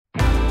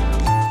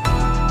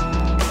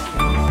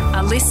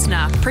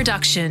listener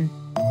production.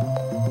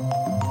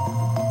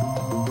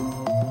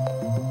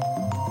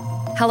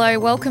 Hello,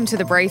 welcome to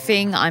The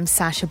Briefing. I'm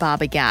Sasha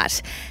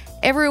Barbagat.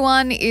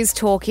 Everyone is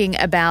talking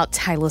about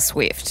Taylor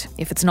Swift.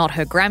 If it's not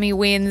her Grammy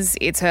wins,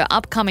 it's her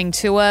upcoming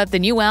tour, the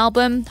new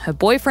album, her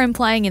boyfriend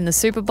playing in the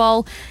Super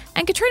Bowl.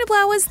 And Katrina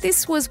Blowers,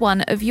 this was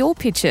one of your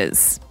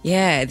pitches.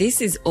 Yeah,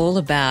 this is all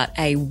about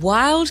a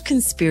wild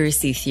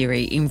conspiracy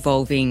theory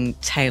involving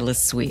Taylor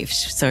Swift.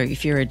 So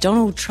if you're a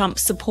Donald Trump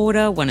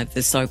supporter, one of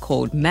the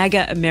so-called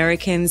MAGA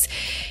Americans,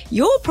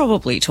 you're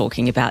probably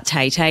talking about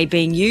Tay-Tay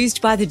being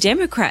used by the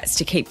Democrats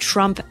to keep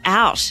Trump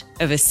out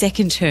of a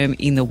second term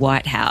in the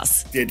White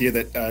House. The idea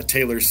that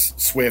Taylor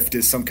Swift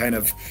is some kind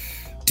of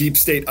deep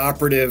state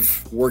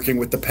operative working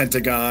with the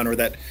Pentagon, or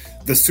that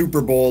the Super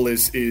Bowl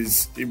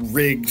is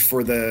rigged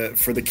for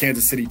the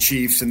Kansas City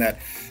Chiefs, and that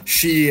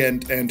she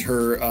and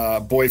her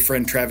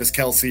boyfriend Travis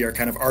Kelce are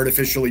kind of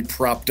artificially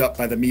propped up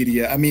by the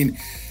media. I mean,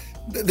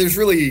 there's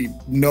really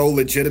no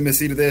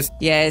legitimacy to this.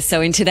 Yeah,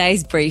 so in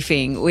today's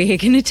briefing, we're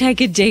going to take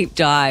a deep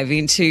dive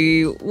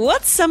into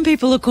what some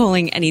people are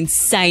calling an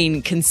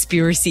insane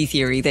conspiracy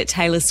theory that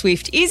Taylor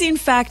Swift is, in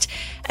fact,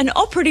 an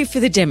operative for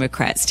the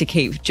Democrats to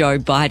keep Joe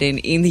Biden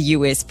in the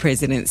US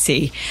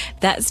presidency.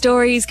 That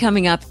story is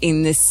coming up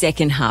in the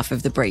second half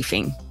of the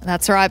briefing.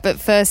 That's right, but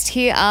first,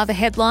 here are the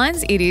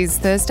headlines. It is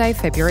Thursday,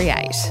 February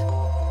 8.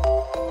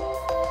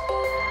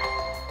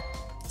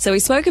 So we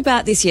spoke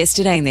about this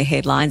yesterday in the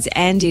headlines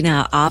and in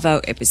our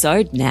Arvo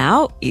episode.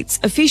 Now it's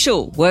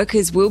official.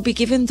 Workers will be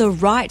given the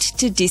right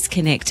to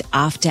disconnect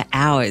after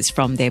hours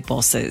from their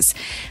bosses.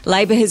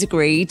 Labor has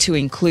agreed to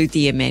include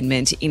the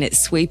amendment in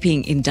its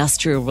sweeping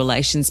industrial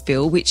relations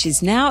bill, which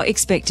is now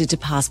expected to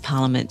pass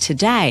Parliament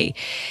today.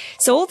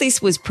 So all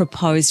this was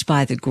proposed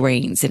by the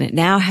Greens, and it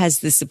now has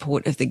the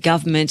support of the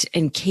government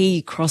and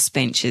key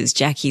crossbenchers,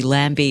 Jackie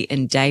Lambie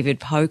and David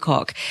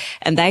Pocock.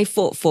 And they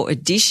fought for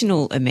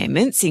additional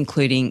amendments,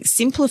 including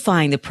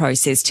simplifying the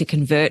process to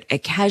convert a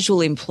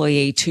casual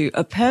employee to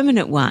a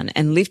permanent one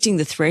and lifting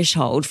the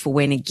threshold for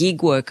when a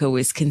gig worker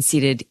was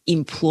considered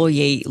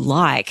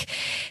employee-like.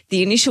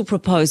 The initial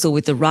proposal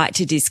with the right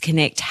to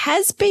disconnect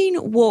has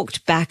been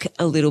walked back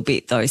a little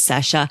bit though,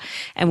 Sasha,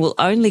 and will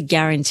only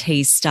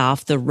guarantee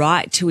staff the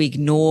right to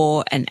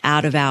ignore an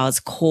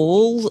out-of-hours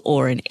call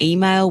or an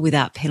email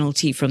without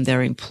penalty from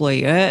their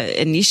employer.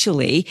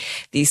 Initially,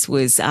 this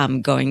was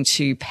going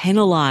to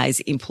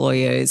penalise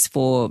employers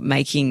for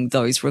making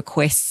those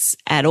requests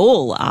at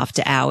all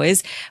after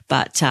hours,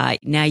 but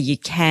now you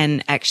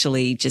can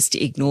actually just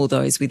ignore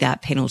those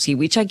without penalty,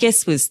 which I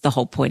guess was the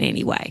whole point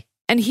anyway.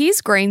 And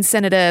here's Greens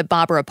Senator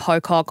Barbara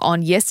Pocock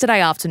on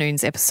yesterday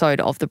afternoon's episode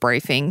of The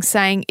Briefing,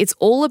 saying it's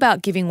all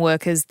about giving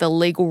workers the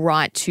legal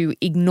right to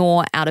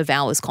ignore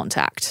out-of-hours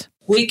contact.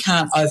 We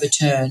can't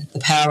overturn the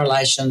power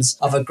relations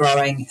of a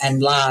growing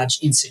and large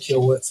insecure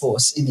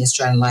workforce in the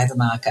Australian labour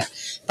market,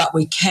 but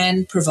we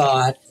can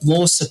provide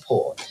more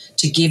support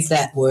to give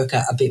that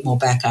worker a bit more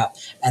backup,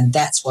 and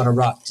that's what a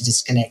right to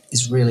disconnect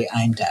is really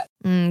aimed at.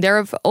 There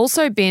have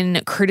also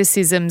been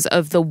criticisms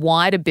of the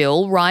wider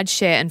bill.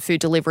 Rideshare and food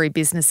delivery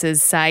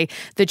businesses say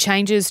the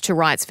changes to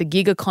rights for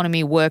gig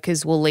economy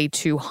workers will lead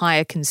to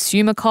higher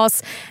consumer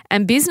costs,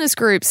 and business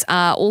groups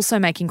are also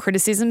making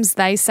criticisms.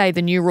 They say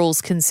the new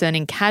rules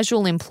concerning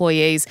casual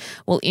employees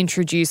will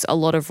introduce a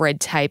lot of red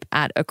tape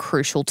at a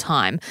crucial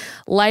time.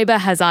 Labor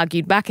has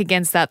argued back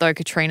against that though,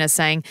 Katrina,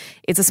 saying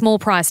it's a small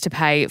price to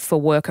pay for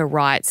worker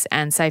rights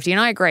and safety.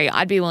 And I agree,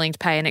 I'd be willing to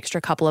pay an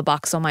extra couple of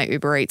bucks on my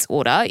Uber Eats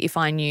order if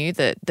I knew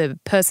that the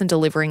person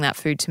delivering that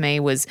food to me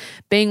was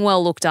being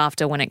well looked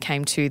after when it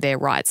came to their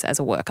rights as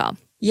a worker.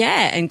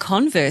 Yeah, and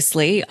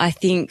conversely, I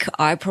think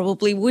I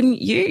probably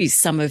wouldn't use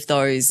some of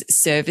those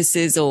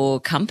services or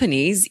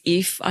companies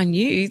if I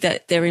knew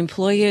that their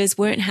employers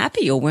weren't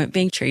happy or weren't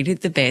being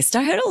treated the best.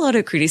 I heard a lot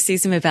of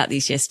criticism about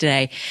this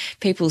yesterday.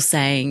 People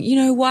saying,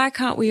 why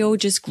can't we all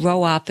just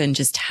grow up and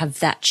just have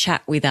that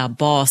chat with our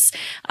boss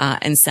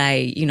and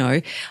say,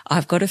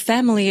 I've got a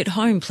family at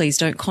home, please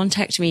don't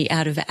contact me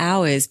out of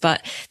hours.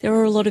 But there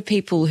are a lot of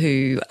people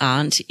who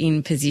aren't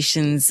in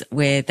positions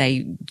where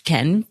they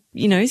can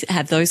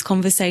have those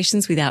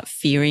conversations without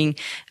fearing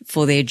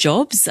for their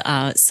jobs.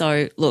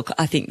 So look,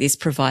 I think this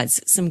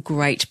provides some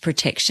great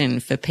protection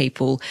for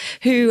people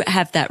who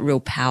have that real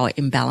power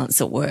imbalance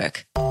at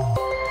work.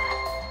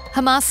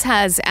 Hamas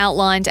has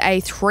outlined a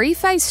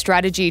three-phase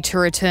strategy to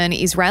return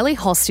Israeli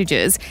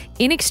hostages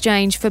in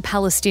exchange for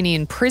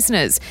Palestinian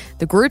prisoners.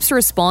 The group's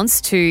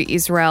response to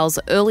Israel's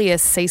earlier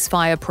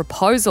ceasefire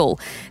proposal.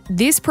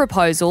 This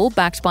proposal,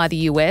 backed by the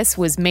US,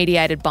 was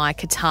mediated by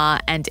Qatar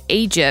and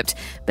Egypt,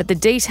 but the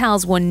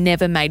details were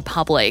never made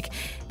public.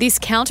 This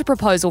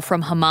counter-proposal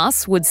from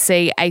Hamas would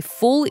see a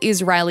full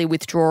Israeli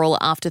withdrawal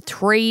after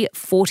 3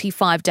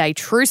 45-day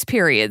truce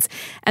periods,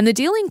 and the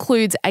deal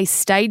includes a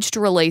staged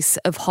release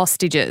of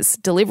hostages,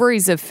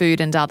 deliveries of food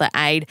and other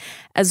aid,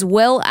 as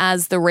well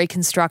as the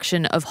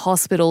reconstruction of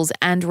hospitals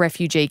and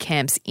refugee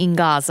camps in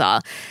Gaza.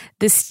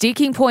 The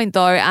sticking point,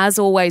 though, as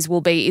always,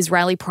 will be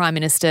Israeli Prime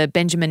Minister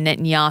Benjamin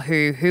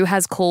Netanyahu, who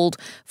has called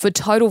for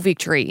total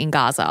victory in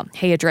Gaza.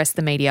 He addressed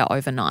the media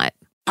overnight.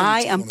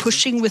 I am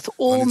pushing with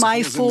all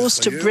my force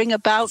to bring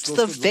about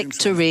the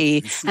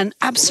victory, an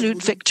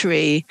absolute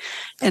victory.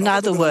 In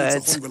other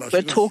words,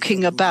 we're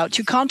talking about,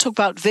 you can't talk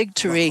about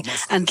victory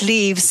and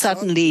leave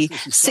suddenly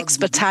 6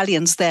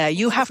 battalions there.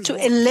 You have to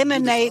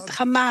eliminate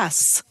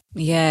Hamas.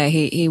 Yeah,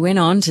 he went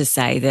on to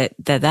say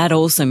that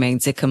also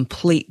means a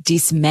complete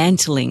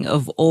dismantling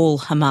of all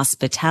Hamas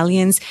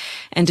battalions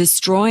and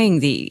destroying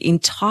the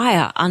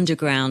entire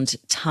underground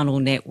tunnel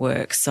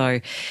network. So,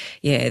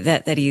 yeah,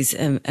 that is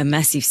a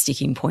massive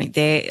sticking point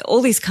there.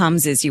 All this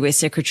comes as US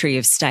Secretary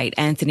of State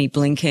Anthony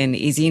Blinken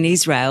is in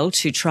Israel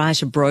to try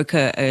to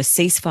broker a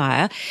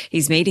ceasefire.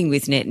 He's meeting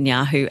with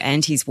Netanyahu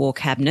and his war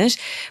cabinet.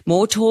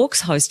 More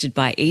talks hosted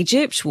by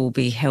Egypt will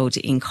be held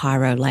in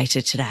Cairo later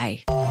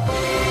today.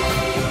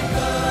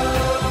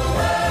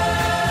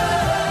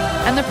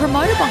 And the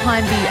promoter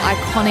behind the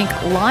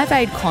iconic Live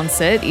Aid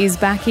concert is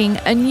backing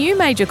a new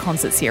major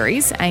concert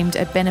series aimed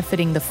at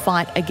benefiting the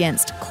fight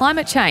against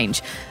climate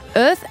change.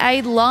 Earth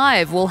Aid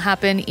Live will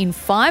happen in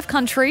 5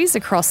 countries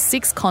across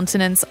 6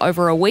 continents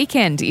over a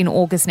weekend in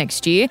August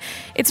next year.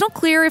 It's not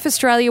clear if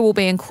Australia will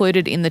be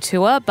included in the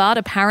tour, but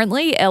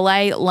apparently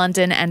LA,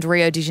 London and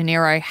Rio de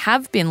Janeiro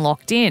have been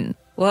locked in.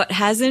 What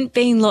hasn't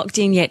been locked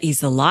in yet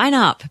is the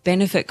lineup.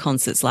 Benefit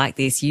concerts like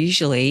this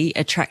usually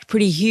attract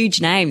pretty huge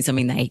names. I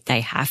mean,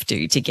 they have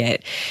to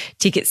get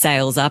ticket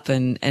sales up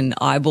and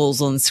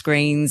eyeballs on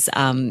screens.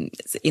 In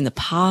the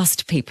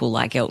past, people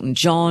like Elton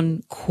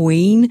John,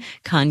 Queen,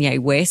 Kanye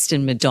West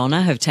and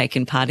Madonna have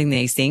taken part in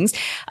these things.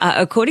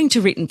 According to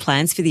written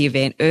plans for the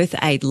event, Earth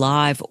Aid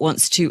Live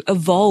wants to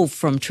evolve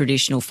from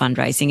traditional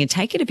fundraising and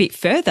take it a bit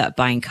further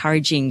by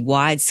encouraging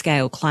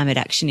wide-scale climate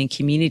action in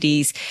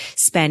communities,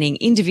 spanning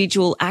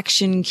individual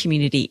action,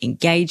 community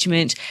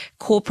engagement,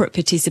 corporate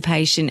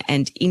participation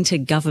and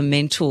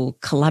intergovernmental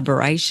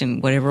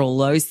collaboration, whatever all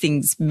those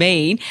things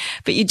mean.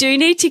 But you do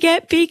need to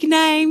get big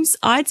names.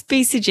 I'd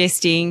be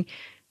suggesting,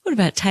 what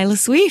about Taylor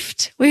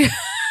Swift? We've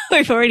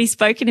already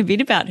spoken a bit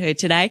about her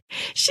today.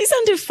 She's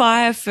under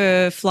fire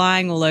for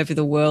flying all over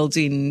the world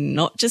in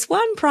not just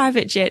one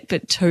private jet,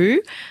 but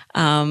 2.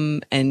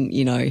 And,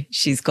 you know,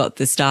 she's got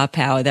the star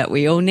power that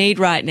we all need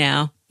right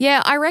now.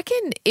 Yeah, I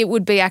reckon it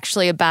would be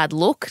actually a bad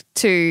look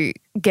to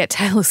get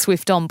Taylor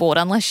Swift on board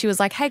unless she was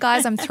like, hey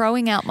guys, I'm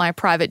throwing out my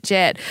private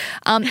jet.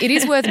 It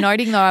is worth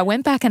noting though, I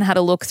went back and had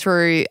a look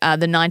through the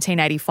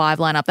 1985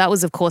 lineup. That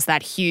was of course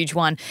that huge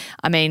one.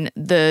 I mean,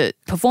 the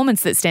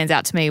performance that stands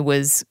out to me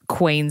was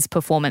Queen's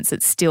performance.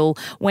 It's still,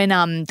 when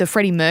the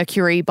Freddie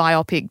Mercury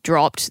biopic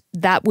dropped,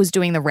 that was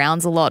doing the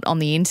rounds a lot on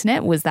the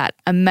internet, was that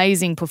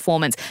amazing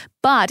performance.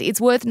 But it's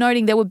worth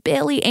noting there were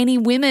barely any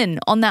women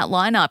on that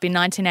lineup in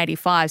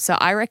 1985, so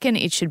I reckon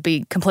it should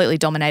be completely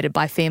dominated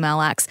by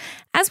female acts.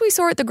 As we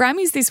saw at the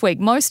Grammys this week,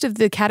 most of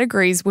the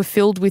categories were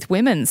filled with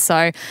women,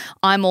 so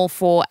I'm all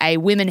for a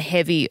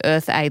women-heavy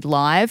Earth Aid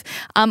Live.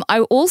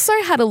 I also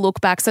had a look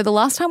back. So the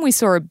last time we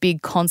saw a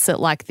big concert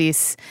like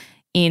this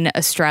in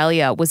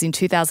Australia was in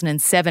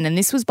 2007, and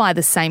this was by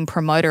the same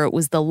promoter. It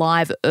was the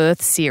Live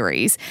Earth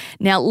series.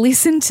 Now,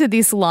 listen to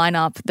this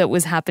lineup that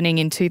was happening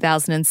in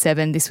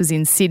 2007. This was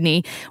in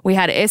Sydney. We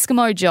had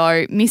Eskimo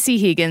Joe, Missy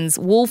Higgins,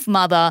 Wolf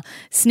Mother,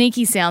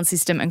 Sneaky Sound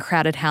System and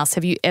Crowded House.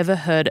 Have you ever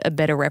heard a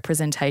better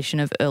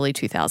representation of early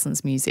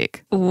 2000s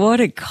music?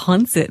 What a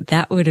concert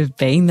that would have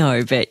been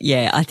though. But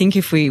yeah, I think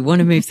if we want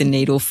to move the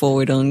needle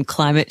forward on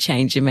climate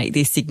change and make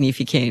this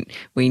significant,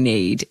 we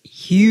need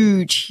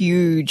huge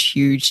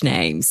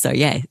names. So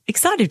yeah,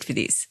 excited for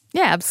this.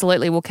 Yeah,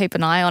 absolutely. We'll keep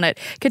an eye on it.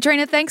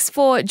 Katrina, thanks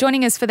for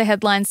joining us for the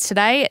headlines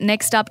today.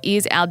 Next up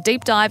is our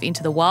deep dive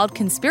into the wild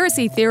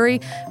conspiracy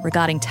theory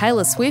regarding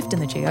Taylor Swift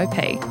and the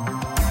GOP.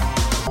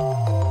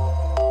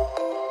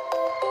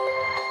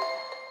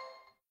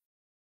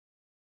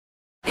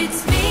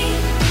 It's me.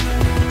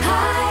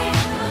 Hi.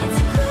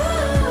 It's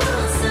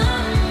cool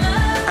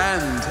summer.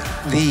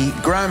 And the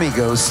Grammy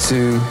goes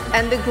to...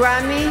 And the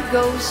Grammy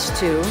goes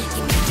to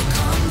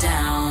Calm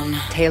down.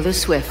 Taylor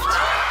Swift.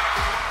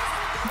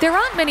 There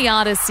aren't many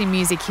artists in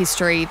music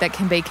history that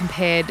can be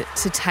compared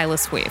to Taylor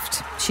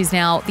Swift. She's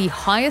now the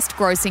highest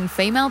grossing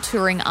female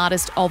touring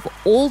artist of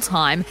all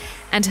time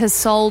and has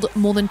sold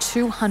more than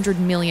 200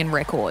 million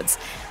records.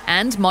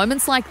 And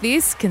moments like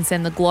this can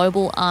send the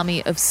global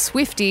army of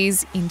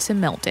Swifties into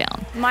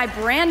meltdown. My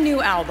brand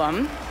new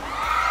album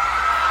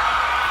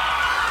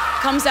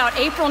comes out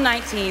April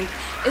 19th.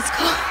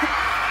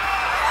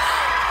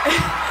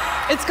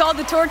 It's called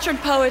The Tortured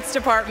Poets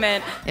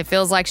Department. It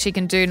feels like she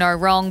can do no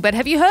wrong, but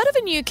have you heard of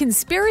a new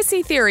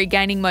conspiracy theory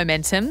gaining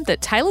momentum that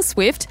Taylor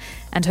Swift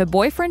and her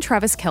boyfriend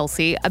Travis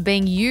Kelce are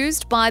being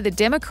used by the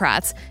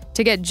Democrats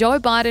to get Joe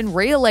Biden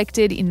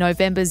re-elected in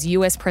November's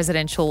US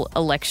presidential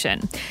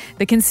election?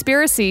 The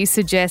conspiracy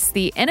suggests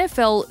the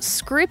NFL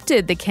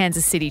scripted the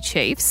Kansas City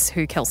Chiefs,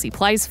 who Kelce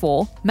plays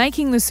for,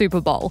 making the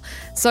Super Bowl.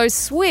 So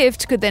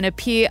Swift could then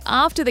appear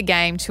after the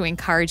game to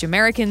encourage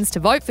Americans to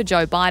vote for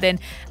Joe Biden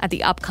at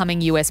the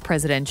upcoming US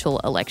presidential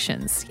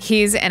elections.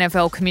 Here's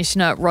NFL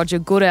Commissioner Roger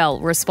Goodell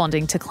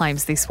responding to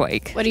claims this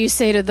week. What do you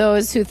say to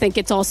those who think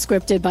it's all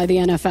scripted by the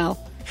NFL?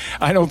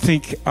 I don't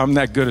think I'm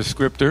that good a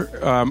scripter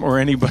or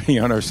anybody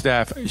on our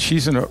staff.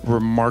 She's a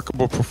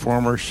remarkable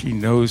performer. She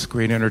knows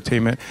great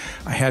entertainment.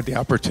 I had the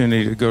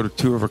opportunity to go to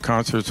 2 of her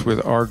concerts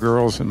with our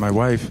girls and my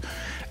wife.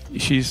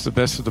 She's the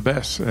best of the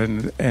best.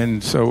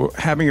 And so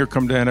having her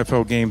come to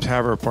NFL games,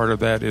 have her a part of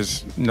that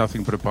is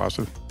nothing but a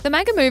positive. The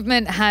MAGA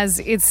movement has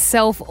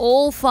itself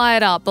all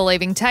fired up,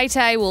 believing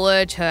Tay-Tay will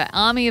urge her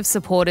army of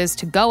supporters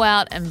to go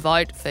out and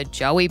vote for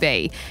Joey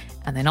B.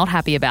 And they're not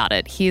happy about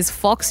it. Here's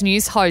Fox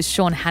News host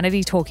Sean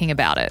Hannity talking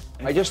about it.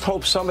 I just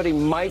hope somebody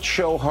might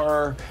show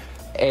her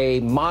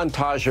a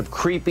montage of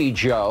creepy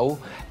Joe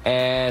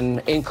and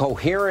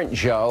incoherent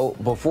Joe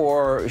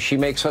before she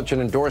makes such an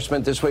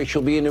endorsement. This way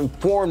she'll be an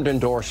informed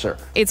endorser.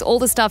 It's all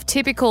the stuff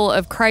typical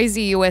of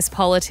crazy US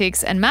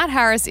politics, and Matt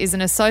Harris is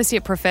an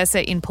associate professor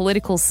in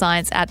political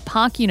science at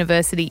Park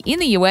University in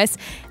the US,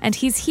 and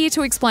he's here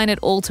to explain it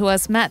all to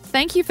us. Matt,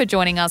 thank you for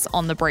joining us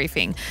on The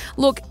Briefing.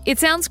 Look, it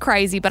sounds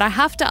crazy, but I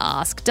have to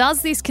ask,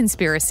 does this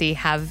conspiracy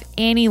have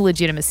any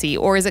legitimacy,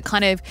 or is it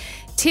kind of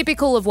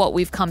typical of what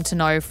we've come to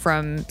know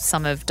from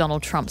some of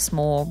Donald Trump's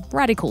more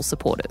radical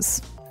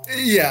supporters?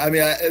 Yeah, I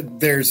mean,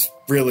 there's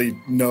really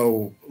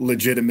no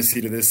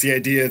legitimacy to this. The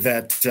idea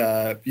that,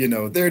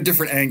 there are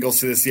different angles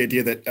to this. The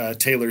idea that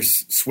Taylor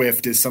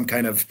Swift is some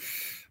kind of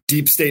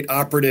deep state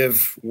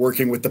operative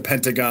working with the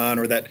Pentagon,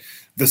 or that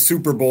the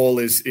Super Bowl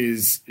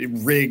is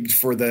rigged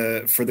for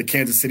the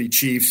Kansas City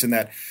Chiefs, and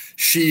that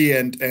she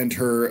and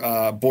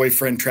her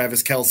boyfriend,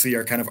 Travis Kelce,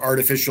 are kind of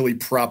artificially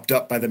propped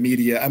up by the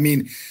media. I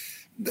mean,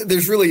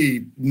 there's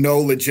really no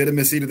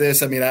legitimacy to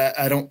this. I mean,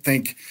 I don't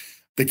think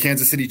the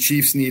Kansas City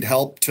Chiefs need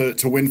help to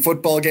win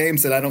football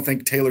games, and I don't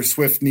think Taylor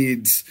Swift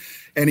needs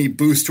any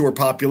boost to her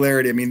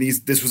popularity. I mean,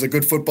 this was a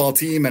good football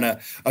team and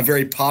a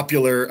very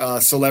popular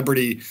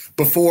celebrity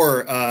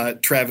before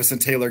Travis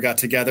and Taylor got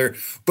together.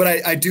 But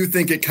I do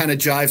think it kind of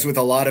jives with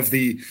a lot of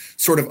the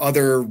sort of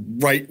other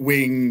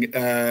right-wing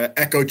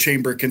echo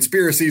chamber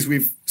conspiracies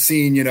we've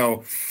seen.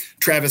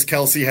 Travis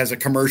Kelce has a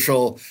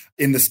commercial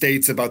in the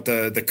States about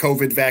the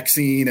COVID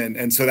vaccine.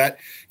 And so that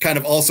kind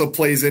of also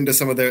plays into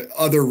some of the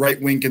other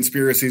right-wing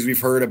conspiracies we've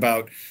heard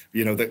about,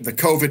 the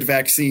COVID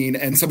vaccine,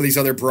 and some of these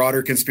other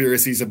broader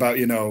conspiracies about,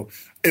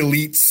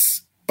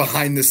 elites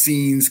behind the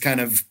scenes kind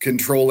of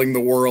controlling the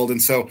world.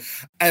 And so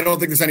I don't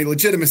think there's any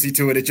legitimacy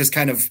to it. It just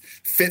kind of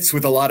fits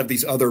with a lot of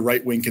these other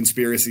right-wing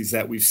conspiracies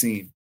that we've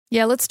seen.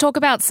 Yeah, let's talk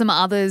about some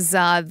others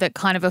that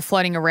kind of are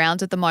floating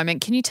around at the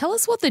moment. Can you tell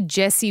us what the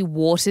Jesse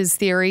Waters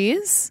theory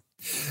is?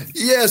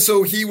 Yeah,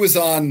 so he was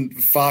on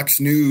Fox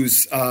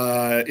News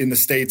in the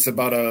States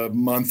about a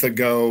month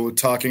ago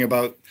talking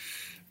about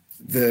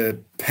the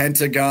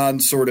Pentagon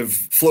sort of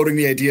floating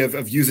the idea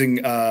of using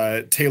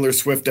Taylor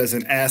Swift as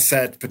an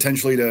asset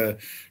potentially to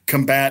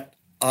combat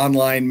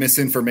online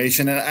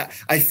misinformation. And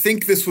I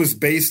think this was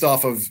based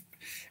off of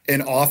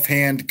an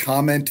offhand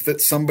comment that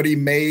somebody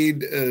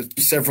made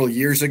several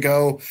years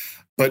ago,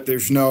 but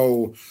there's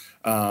no.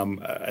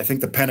 I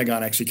think the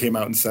Pentagon actually came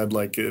out and said,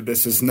 like,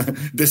 this is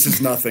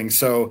nothing.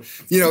 So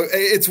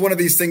it's one of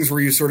these things where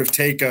you sort of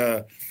take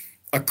a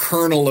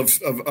kernel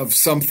of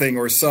something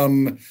or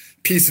some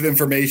piece of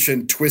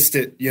information, twist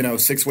it,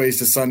 6 ways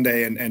to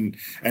Sunday,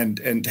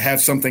 and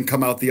have something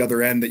come out the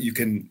other end that you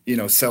can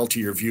sell to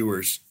your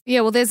viewers.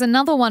 Yeah, well, there's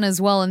another one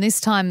as well, and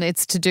this time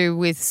it's to do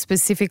with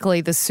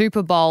specifically the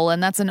Super Bowl,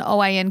 and that's an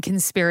OAN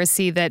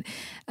conspiracy that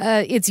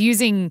it's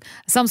using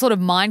some sort of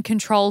mind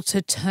control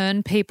to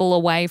turn people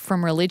away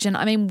from religion.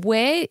 I mean,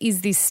 where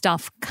is this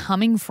stuff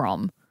coming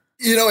from?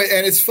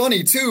 And it's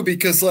funny, too,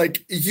 because,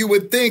 like, you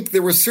would think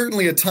there was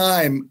certainly a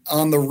time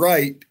on the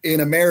right in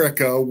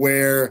America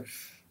where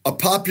a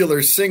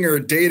popular singer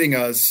dating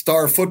a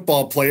star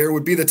football player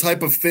would be the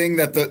type of thing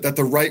that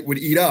the right would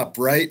eat up,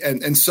 right?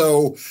 And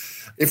so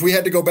if we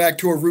had to go back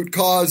to a root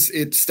cause,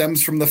 it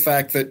stems from the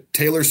fact that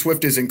Taylor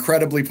Swift is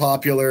incredibly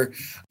popular.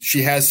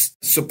 She has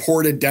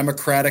supported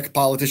Democratic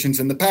politicians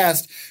in the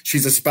past.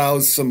 She's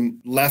espoused some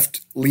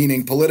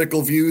left-leaning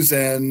political views,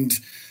 and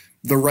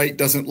the right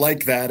doesn't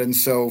like that. And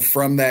so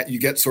from that, you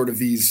get sort of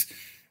these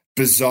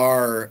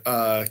bizarre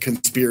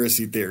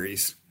conspiracy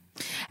theories.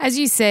 As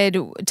you said,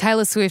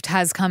 Taylor Swift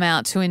has come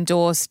out to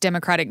endorse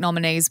Democratic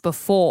nominees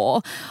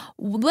before.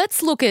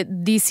 Let's look at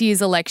this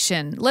year's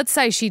election. Let's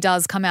say she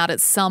does come out at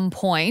some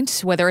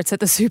point, whether it's at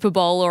the Super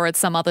Bowl or at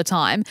some other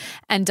time,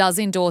 and does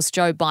endorse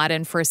Joe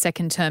Biden for a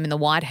second term in the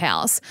White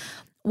House.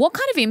 What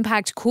kind of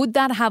impact could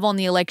that have on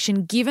the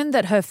election, given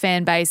that her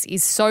fan base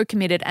is so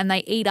committed and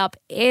they eat up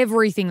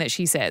everything that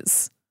she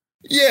says?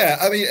 Yeah,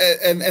 I mean,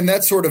 and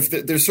that's sort of,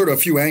 there's sort of a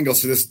few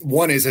angles to this.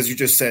 One is, as you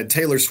just said,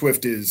 Taylor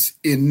Swift is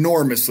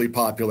enormously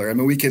popular. I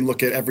mean, we can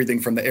look at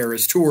everything from the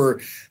Eras tour,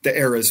 the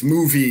Eras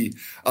movie,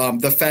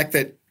 the fact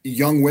that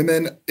young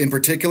women in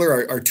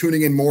particular are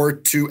tuning in more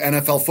to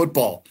NFL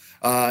football,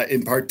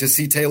 in part to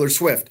see Taylor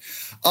Swift.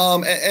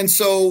 And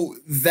so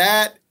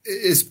that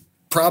is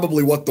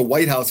probably what the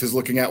White House is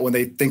looking at when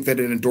they think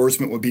that an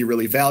endorsement would be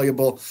really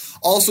valuable.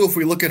 Also, if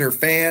we look at her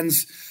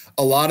fans,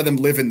 a lot of them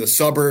live in the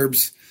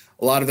suburbs.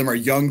 A lot of them are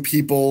young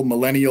people,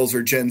 millennials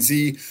or Gen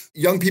Z.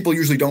 Young people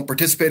usually don't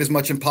participate as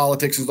much in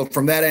politics. And so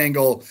from that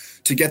angle,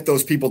 to get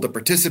those people to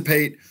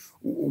participate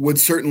would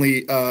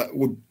certainly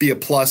would be a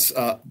plus.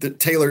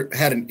 Taylor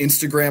had an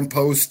Instagram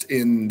post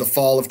in the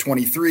fall of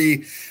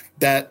 23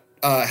 that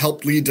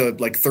helped lead to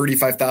like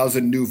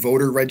 35,000 new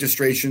voter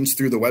registrations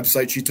through the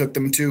website she took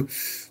them to.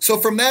 So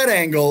from that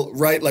angle,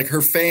 right, like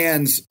her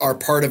fans are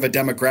part of a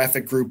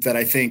demographic group that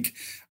I think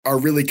are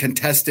really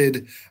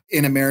contested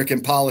in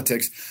American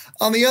politics.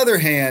 On the other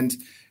hand,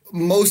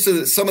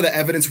 some of the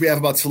evidence we have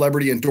about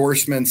celebrity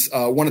endorsements,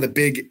 one of the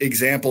big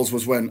examples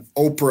was when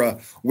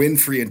Oprah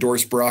Winfrey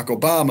endorsed Barack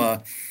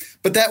Obama.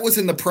 But that was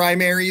in the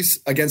primaries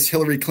against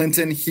Hillary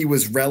Clinton. He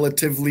was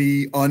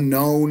relatively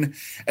unknown.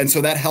 And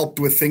so that helped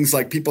with things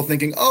like people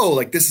thinking, oh,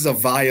 like this is a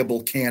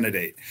viable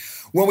candidate.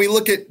 When we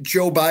look at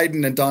Joe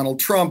Biden and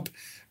Donald Trump,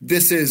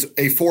 this is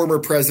a former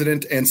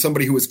president and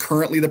somebody who is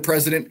currently the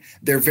president.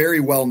 They're very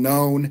well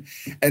known.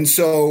 And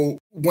so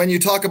when you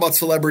talk about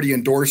celebrity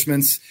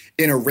endorsements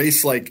in a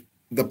race like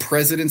the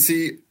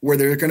presidency, where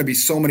there are going to be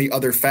so many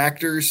other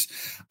factors,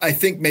 I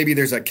think maybe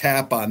there's a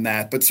cap on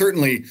that. But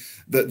certainly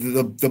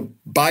the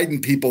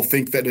Biden people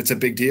think that it's a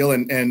big deal.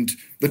 And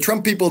the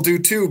Trump people do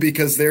too,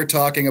 because they're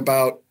talking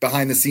about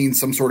behind the scenes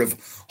some sort of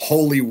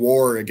holy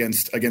war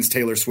against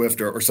Taylor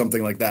Swift or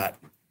something like that.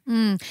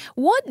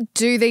 What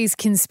do these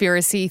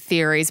conspiracy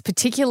theories,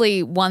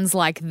 particularly ones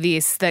like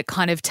this that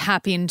kind of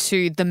tap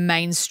into the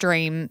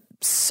mainstream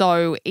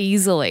so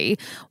easily,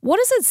 what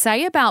does it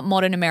say about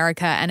modern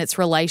America and its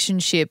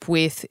relationship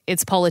with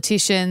its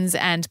politicians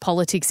and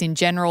politics in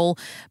general,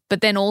 but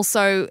then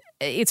also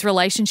its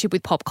relationship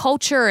with pop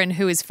culture and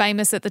who is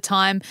famous at the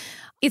time?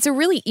 It's a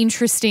really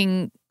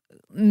interesting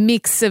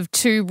mix of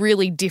two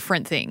really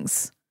different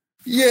things.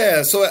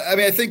 Yeah. So, I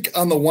mean, I think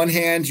on the one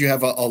hand, you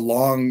have a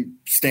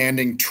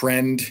long-standing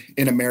trend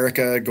in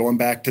America going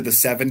back to the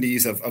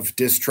 70s of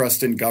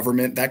distrust in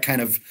government. That kind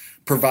of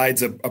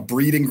provides a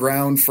breeding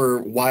ground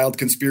for wild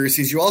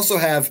conspiracies. You also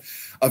have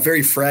a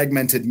very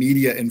fragmented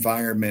media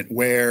environment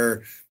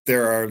where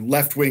there are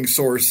left-wing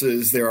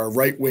sources, there are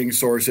right-wing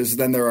sources,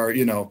 then there are,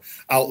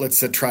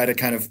 outlets that try to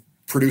kind of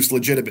produce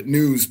legitimate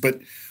news. But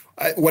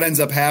what ends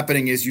up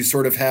happening is you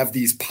sort of have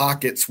these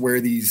pockets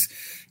where these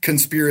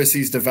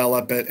conspiracies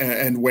develop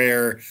and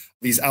where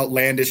these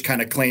outlandish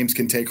kind of claims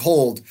can take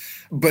hold.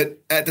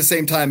 But at the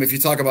same time, if you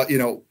talk about,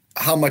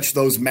 how much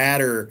those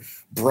matter,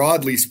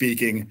 broadly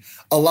speaking,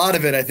 a lot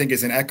of it, I think,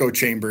 is an echo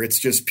chamber. It's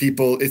just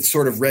people, it's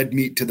sort of red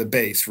meat to the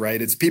base,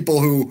 right? It's people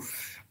who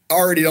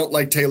already don't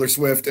like Taylor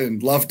Swift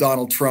and love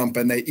Donald Trump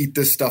and they eat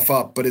this stuff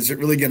up. But is it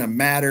really going to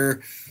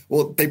matter?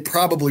 Well, they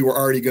probably were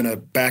already going to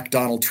back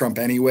Donald Trump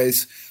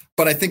anyways.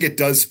 But I think it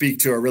does speak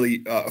to a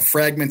really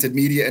fragmented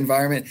media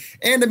environment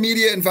and a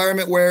media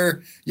environment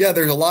where,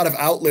 there's a lot of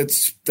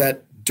outlets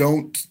that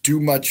don't do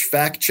much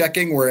fact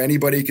checking, where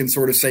anybody can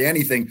sort of say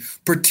anything,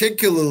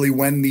 particularly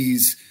when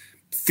these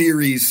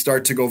theories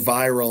start to go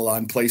viral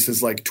on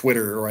places like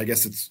Twitter, or I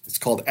guess it's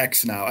called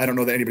X now. I don't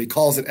know that anybody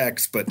calls it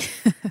X, but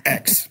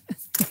X.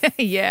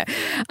 Yeah.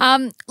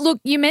 Look,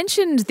 you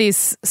mentioned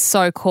this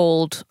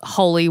so-called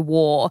holy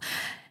war.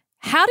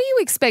 How do you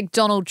expect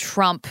Donald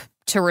Trump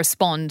to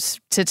respond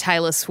to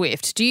Taylor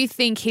Swift? Do you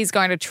think he's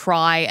going to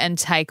try and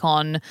take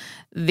on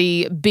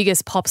the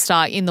biggest pop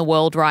star in the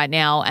world right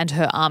now and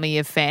her army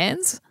of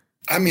fans?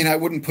 I mean, I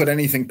wouldn't put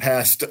anything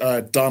past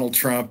Donald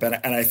Trump. And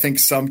I think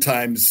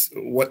sometimes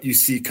what you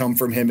see come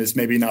from him is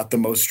maybe not the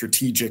most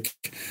strategic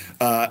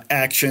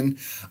action.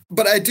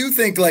 But I do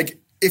think, like,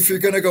 if you're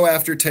going to go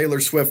after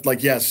Taylor Swift,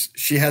 like, yes,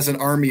 she has an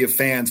army of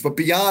fans. But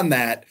beyond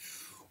that,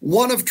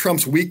 one of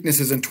Trump's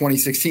weaknesses in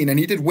 2016, and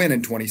he did win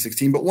in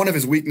 2016, but one of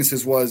his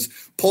weaknesses was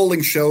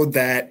polling showed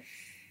that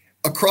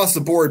across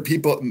the board,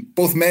 people,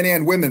 both men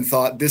and women,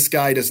 thought this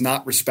guy does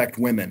not respect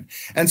women.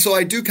 And so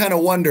I do kind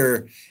of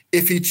wonder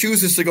if he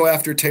chooses to go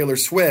after Taylor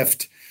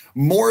Swift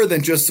more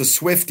than just the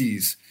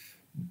Swifties,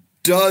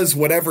 does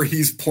whatever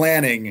he's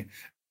planning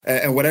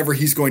and whatever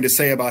he's going to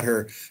say about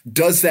her,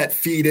 does that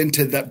feed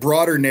into that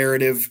broader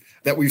narrative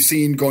that we've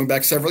seen going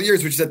back several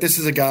years, which is that this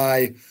is a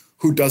guy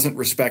who doesn't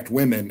respect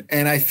women.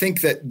 And I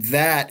think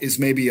that is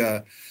maybe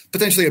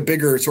potentially a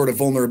bigger sort of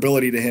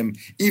vulnerability to him,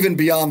 even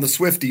beyond the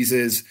Swifties,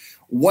 is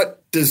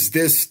what does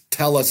this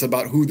tell us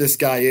about who this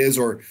guy is?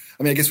 Or,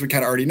 I mean, I guess we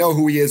kind of already know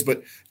who he is,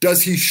 but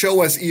does he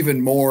show us even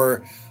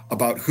more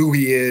about who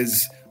he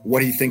is,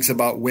 what he thinks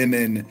about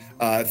women,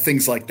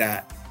 things like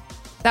that?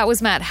 That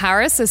was Matt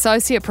Harris,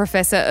 Associate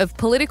Professor of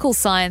Political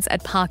Science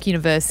at Park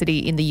University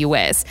in the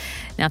US.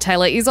 Now,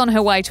 Taylor is on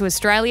her way to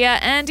Australia,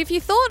 and if you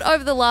thought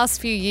over the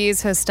last few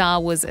years her star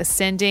was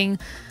ascending,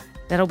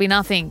 that'll be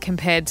nothing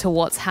compared to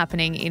what's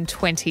happening in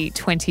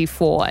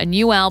 2024. A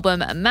new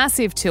album, a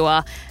massive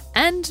tour,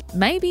 and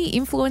maybe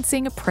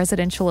influencing a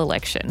presidential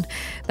election.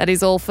 That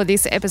is all for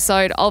this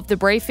episode of The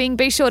Briefing.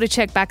 Be sure to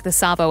check back the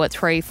Savo at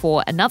 3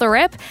 for another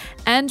ep.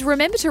 And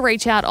remember to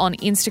reach out on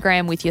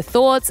Instagram with your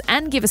thoughts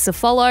and give us a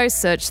follow.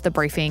 Search The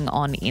Briefing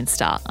on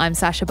Insta. I'm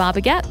Sasha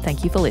Barbagat.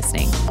 Thank you for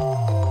listening.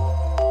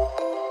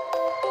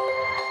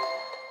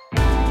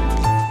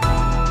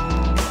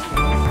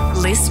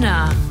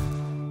 listener.